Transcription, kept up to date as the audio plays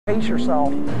Pace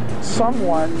yourself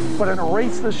somewhat, but in a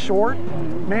race this short,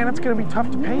 man, it's going to be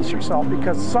tough to pace yourself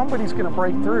because somebody's going to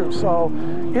break through. So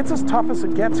it's as tough as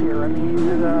it gets here. I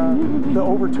mean, the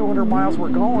over 200 miles we're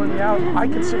going, yeah, I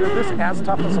consider this as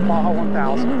tough as a Baja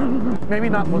 1000. Maybe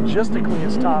not logistically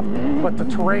as tough, but the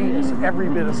terrain is every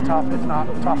bit as tough, if not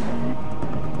tougher.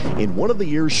 In one of the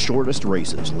year's shortest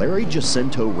races, Larry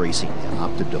Jacinto Racing had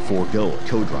opted to forego a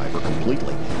co-driver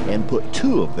completely and put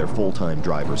 2 of their full-time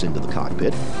drivers into the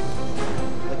cockpit.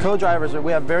 The co-drivers,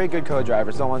 we have very good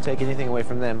co-drivers. Don't want to take anything away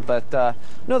from them, but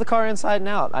know the car inside and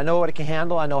out. I know what it can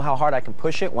handle. I know how hard I can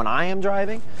push it when I am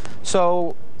driving.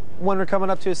 So when we're coming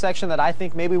up to a section that I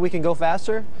think maybe we can go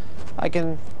faster, I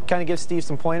can kind of give Steve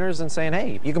some pointers and saying,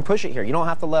 hey, you can push it here. You don't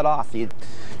have to let off.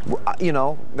 You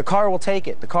know, the car will take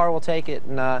it. The car will take it,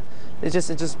 and it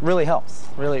just really helps.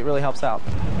 Really helps out.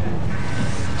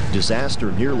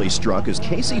 Disaster nearly struck as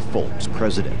Casey Foltz,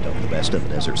 president of the Best of the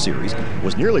Desert Series,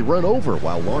 was nearly run over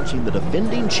while launching the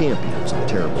defending champions of the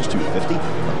Terribles 250,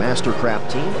 the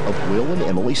Mastercraft team of Will and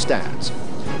Emily Stats.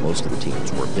 Most of the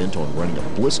teams were bent on running a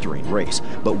blistering race,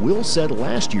 but Will said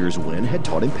last year's win had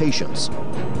taught him patience.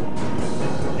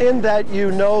 In that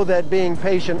you know that being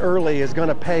patient early is going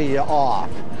to pay you off.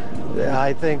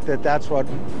 I think that that's what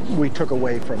we took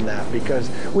away from that, because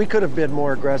we could have been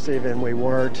more aggressive and we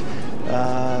weren't,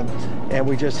 and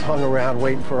we just hung around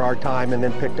waiting for our time and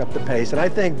then picked up the pace. And I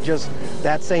think just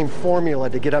that same formula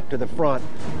to get up to the front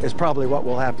is probably what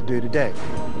we'll have to do today.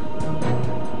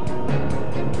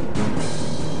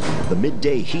 The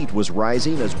midday heat was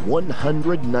rising as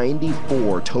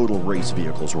 194 total race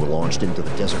vehicles were launched into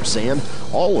the desert sand,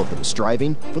 all of them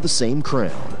striving for the same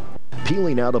crown.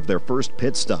 Peeling out of their first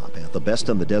pit stop at the Best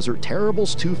in the Desert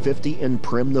Terribles 250 in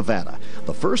Primm, Nevada,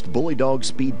 the first Bully Dog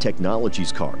Speed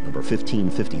Technologies car, number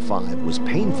 1555, was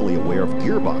painfully aware of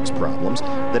gearbox problems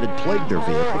that had plagued their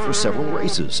vehicle for several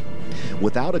races.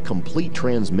 Without a complete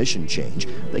transmission change,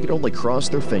 they could only cross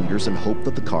their fingers and hope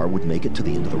that the car would make it to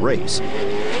the end of the race.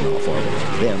 Not far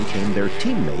behind them came their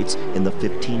teammates in the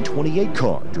 1528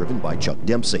 car, driven by Chuck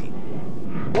Dempsey.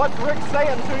 What's Rick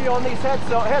saying to you on these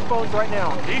headphones right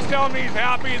now? He's telling me he's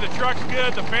happy, the truck's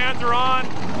good, the fans are on,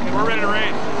 and we're ready to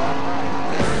race.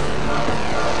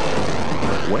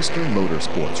 Western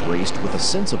Motorsports raced with a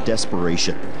sense of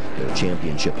desperation. Their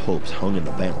championship hopes hung in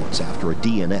the balance after a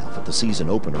DNF at the season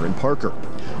opener in Parker.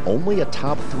 Only a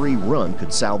top 3 run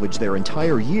could salvage their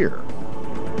entire year.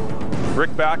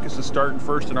 Rick Backus is starting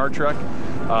first in our truck.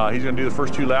 He's going to do the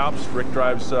first 2 laps. Rick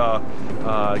drives,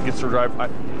 gets to drive a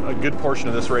good portion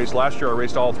of this race. Last year I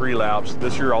raced all 3 laps.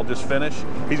 This year I'll just finish.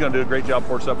 He's going to do a great job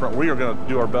for us up front. We are going to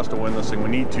do our best to win this thing. We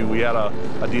need to. We had a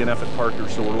DNF at Parker,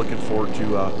 so we're looking forward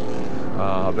to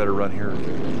a better run here.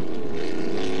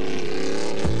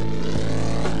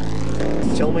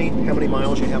 Tell me how many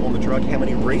miles you have on the truck, how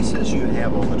many races you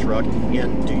have on the truck,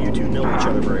 and do you 2 know each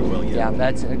other very well yet? Yeah,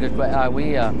 that's a good question.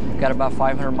 We got about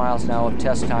 500 miles now of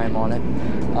test time on it.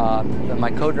 My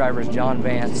co-driver is John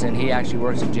Vance, and he actually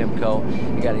works at Jimco.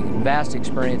 He got a vast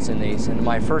experience in these, and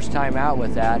my first time out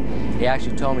with that, he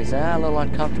actually told me, he said, I'm a little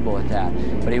uncomfortable with that.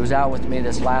 But he was out with me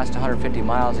this last 150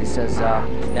 miles. He says,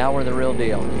 now we're the real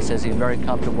deal. He says he's very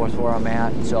comfortable with where I'm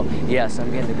at. And so, yes, I'm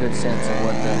getting a good sense of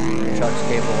what the truck's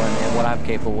capable and what I'm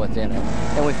capable with in it.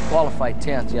 And we qualified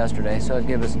 10th yesterday, so it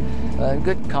gives us a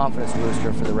good confidence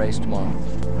booster for the race tomorrow.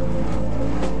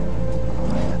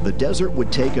 The desert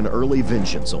would take an early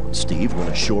vengeance on Steve when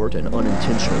a short and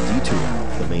unintentional detour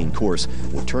off the main course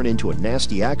would turn into a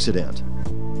nasty accident.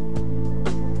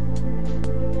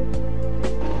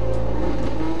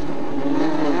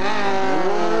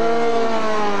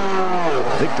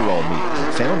 Victor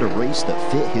Almeida found a race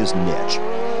that fit his niche.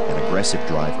 An aggressive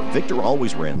driver, Victor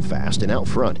always ran fast and out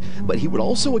front, but he would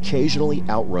also occasionally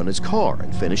outrun his car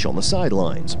and finish on the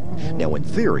sidelines. Now, in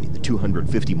theory, the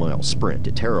 250-mile sprint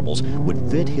to Terribles would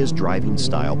fit his driving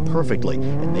style perfectly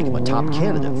and make him a top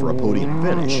candidate for a podium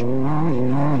finish.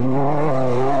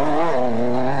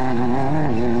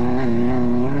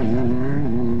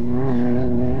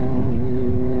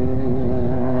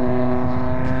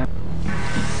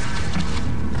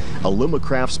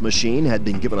 Alumacraft's machine had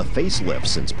been given a facelift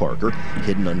since Parker.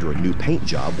 Hidden under a new paint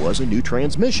job was a new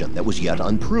transmission that was yet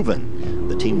unproven.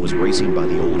 The team was racing by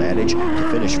the old adage,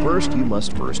 to finish first, you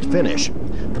must first finish.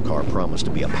 The car promised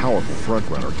to be a powerful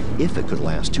frontrunner if it could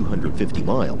last 250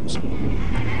 miles.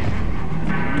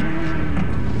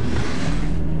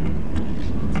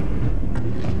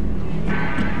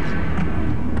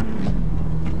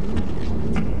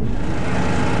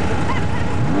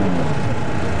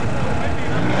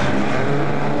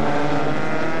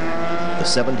 The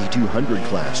 7200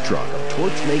 class truck of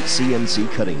Torchmate CNC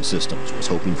Cutting Systems was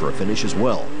hoping for a finish as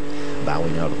well.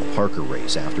 Bowing out of the Parker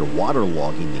race after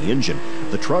waterlogging the engine,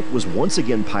 the truck was once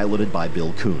again piloted by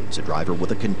Bill Coons, a driver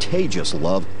with a contagious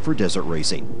love for desert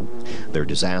racing. Their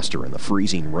disaster in the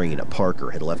freezing rain at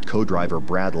Parker had left co-driver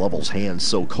Brad Lovell's hands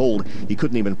so cold he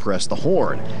couldn't even press the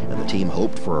horn, and the team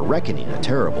hoped for a reckoning at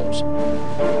Terrible's.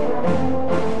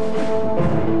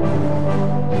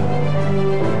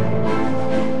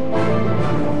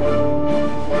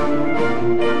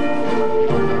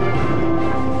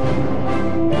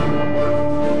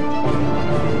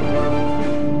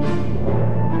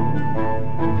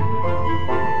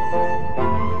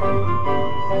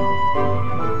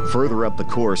 Further up the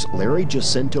course, Larry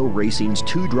Jacinto Racing's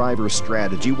two-driver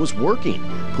strategy was working,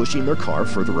 pushing their car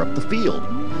further up the field.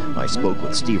 I spoke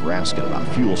with Steve Raskin about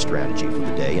fuel strategy for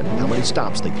the day and how many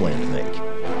stops they plan to make.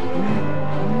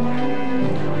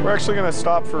 We're actually going to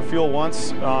stop for fuel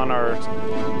once on our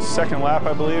second lap,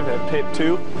 I believe, at pit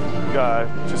 2.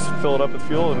 Just fill it up with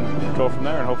fuel and go from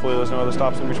there, and hopefully there's no other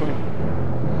stops in between.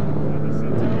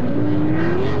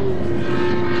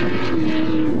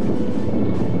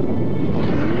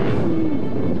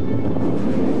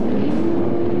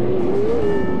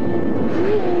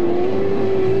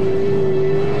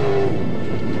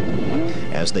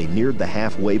 As they neared the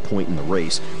halfway point in the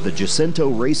race, the Jacinto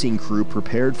Racing crew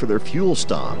prepared for their fuel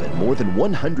stop, and more than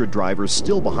 100 drivers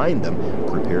still behind them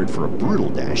prepared for a brutal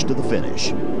dash to the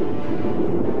finish.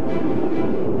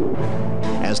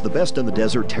 As the Best in the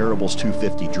Desert Terrible's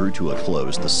 250 drew to a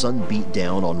close, the sun beat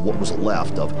down on what was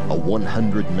left of a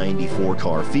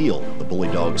 194-car field. The Bully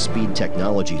Dog Speed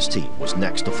Technologies team was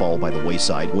next to fall by the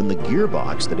wayside when the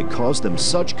gearbox that had caused them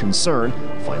such concern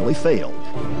finally failed.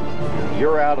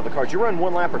 You're out of the car. Did you run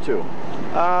one lap or two?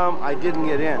 I didn't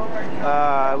get in.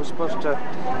 I was supposed to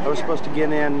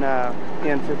get in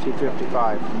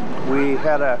 50-55. We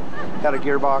had a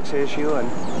gearbox issue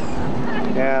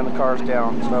and the car's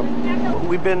down. So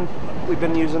we've been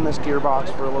using this gearbox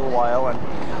for a little while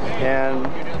and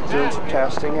doing some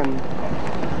testing, and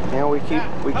you know we keep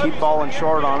falling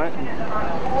short on it. And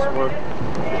so we're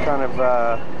kind of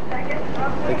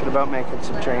thinking about making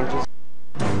some changes.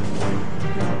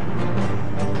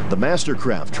 The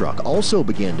Mastercraft truck also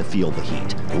began to feel the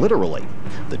heat, literally.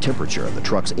 The temperature of the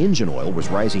truck's engine oil was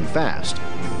rising fast.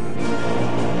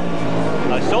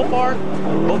 So far,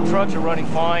 both trucks are running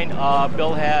fine.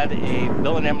 Bill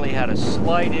and Emily had a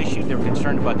slight issue. They were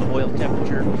concerned about the oil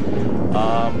temperature,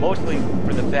 mostly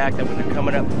for the fact that when they're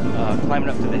coming up, climbing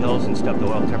up to the hills and stuff, the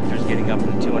oil temperature is getting up in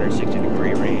the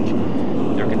 260-degree range.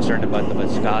 They're concerned about the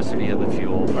viscosity of the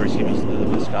fuel, or excuse me, the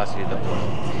viscosity of the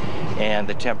oil and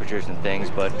the temperatures and things.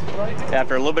 But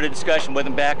after a little bit of discussion with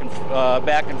them back and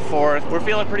forth, we're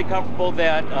feeling pretty comfortable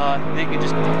that they can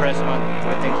just keep pressing on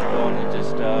where things are going and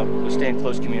just we'll stay in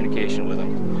close communication with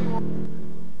them.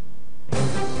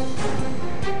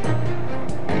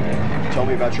 Tell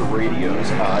me about your radios.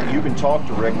 You can talk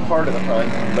to Rick part of the time,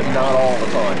 but not all the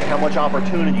time. How much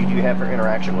opportunity do you have for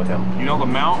interaction with him? You know, the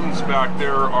mountains back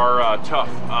there are tough.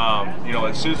 You know,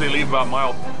 as soon as they leave about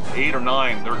mile 8 or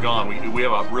 9, they're gone. We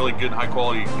have a really good high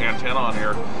quality antenna on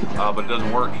here, but it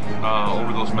doesn't work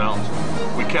over those mountains.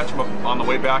 We catch them up on the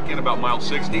way back in about mile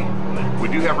 60. We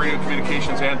do have radio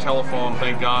communications and telephone,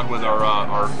 thank God, with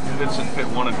our pits in pit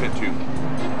 1 and pit 2.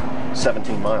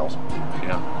 17 miles.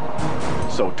 Yeah.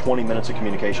 So 20 minutes of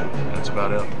communication. That's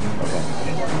about it.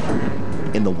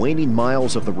 Okay. In the waning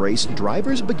miles of the race,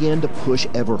 drivers began to push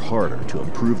ever harder to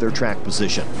improve their track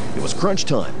position. It was crunch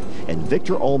time, and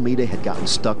Victor Almeida had gotten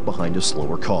stuck behind a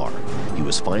slower car. He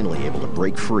was finally able to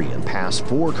break free and pass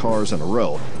 4 cars in a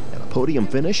row, and a podium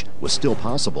finish was still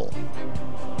possible.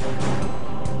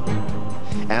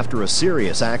 After a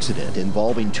serious accident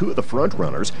involving 2 of the front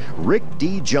runners, Rick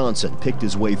D. Johnson picked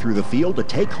his way through the field to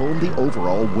take home the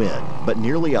overall win. But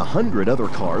nearly 100 other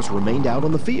cars remained out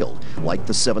on the field, like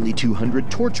the 7200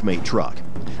 Torchmate truck.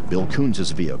 Bill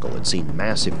Coons' vehicle had seen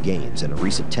massive gains in a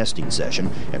recent testing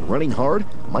session, and running hard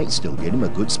might still get him a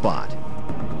good spot.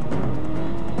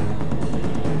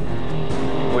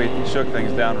 We shook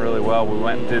things down really well. We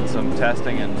went and did some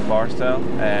testing in Barstow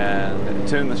and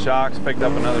tuned the shocks, picked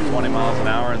up another 20 miles an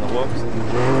hour in the whoops.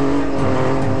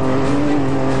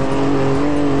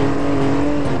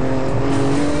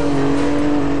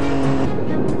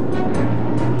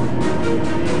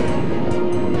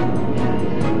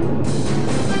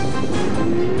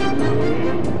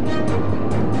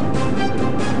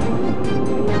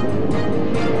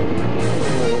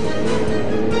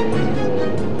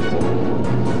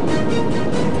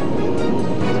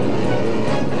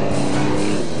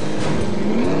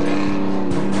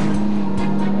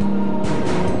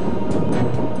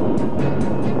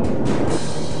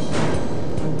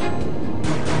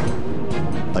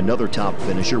 Another top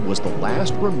finisher was the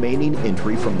last remaining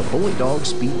entry from the Bully Dog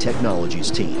Speed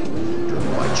Technologies team.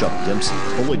 Driven by Chuck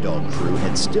Dempsey's Bully Dog crew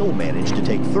had still managed to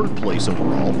take third place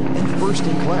overall and first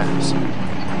in class.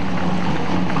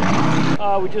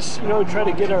 We just, try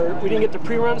to we didn't get the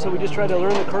pre-run, so we just tried to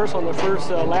learn the course on the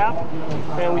first lap,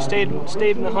 and we stayed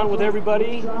in the hunt with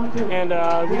everybody, and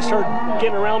we started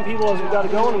getting around people as we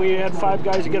got going, and we had 5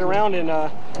 guys to get around, and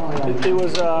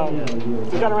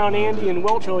we got around Andy and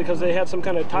Welch because they had some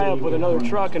kind of tie-up with another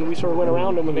truck, and we sort of went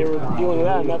around them when they were dealing with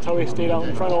that, and that's how we stayed out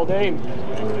in front all day. And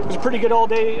it was a pretty good all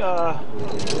day. Our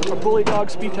Bully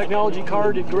Dog Speed Technology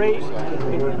car did great.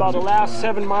 In about the last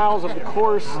 7 miles of the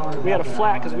course, we had a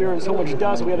flat because we were in so much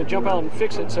dust, we had to jump out and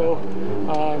fix it, so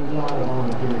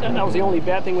that was the only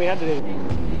bad thing we had today.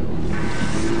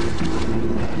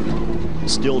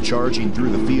 Still charging through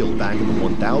the field back in the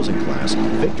 1000 class,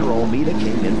 Victor Almeida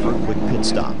came in for a quick pit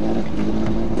stop.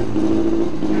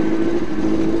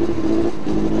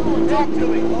 Talk to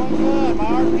me. Going good. My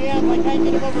RPM, I can't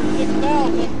get him over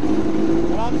 6,000,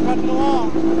 but I'm trucking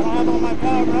along. I don't have all my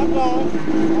power, but I'm going.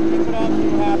 I'll keep it up, see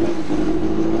what happens. I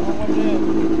don't know what it is.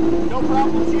 No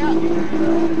problems yet.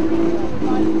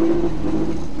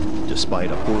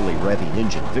 Despite a poorly revving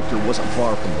engine, Victor wasn't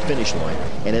far from the finish line,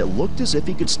 and it looked as if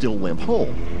he could still limp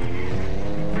home.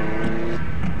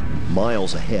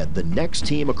 Miles ahead, the next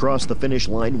team across the finish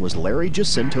line was Larry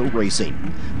Jacinto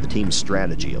Racing. The team's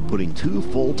strategy of putting 2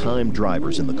 full-time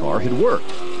drivers in the car had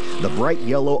worked. The bright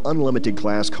yellow Unlimited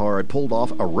class car had pulled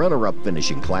off a runner-up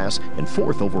finishing class and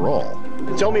 4th overall.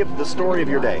 Tell me the story of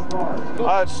your day.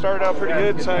 It started out pretty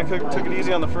good. So I took it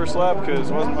easy on the first lap because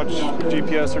there wasn't much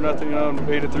GPS or nothing.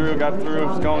 Made it through, got through. It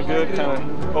was going good. Kind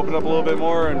of opened up a little bit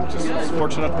more, and just was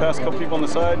fortunate enough to pass a couple people on the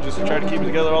side. Just tried to keep it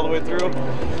together all the way through.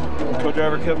 The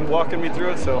co-driver kept walking me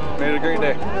through it, so made it a great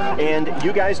day. And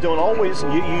you guys don't always.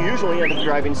 You usually end up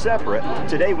driving separate.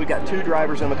 Today we got 2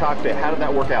 drivers in the cockpit. How did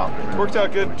that work out? Worked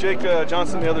out good. Jake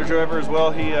Johnson, the other driver as well.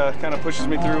 He kind of pushes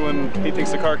me through when he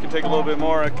thinks the car can take a little bit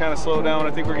more. I kind of slow down.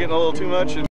 I think we're getting a little too much.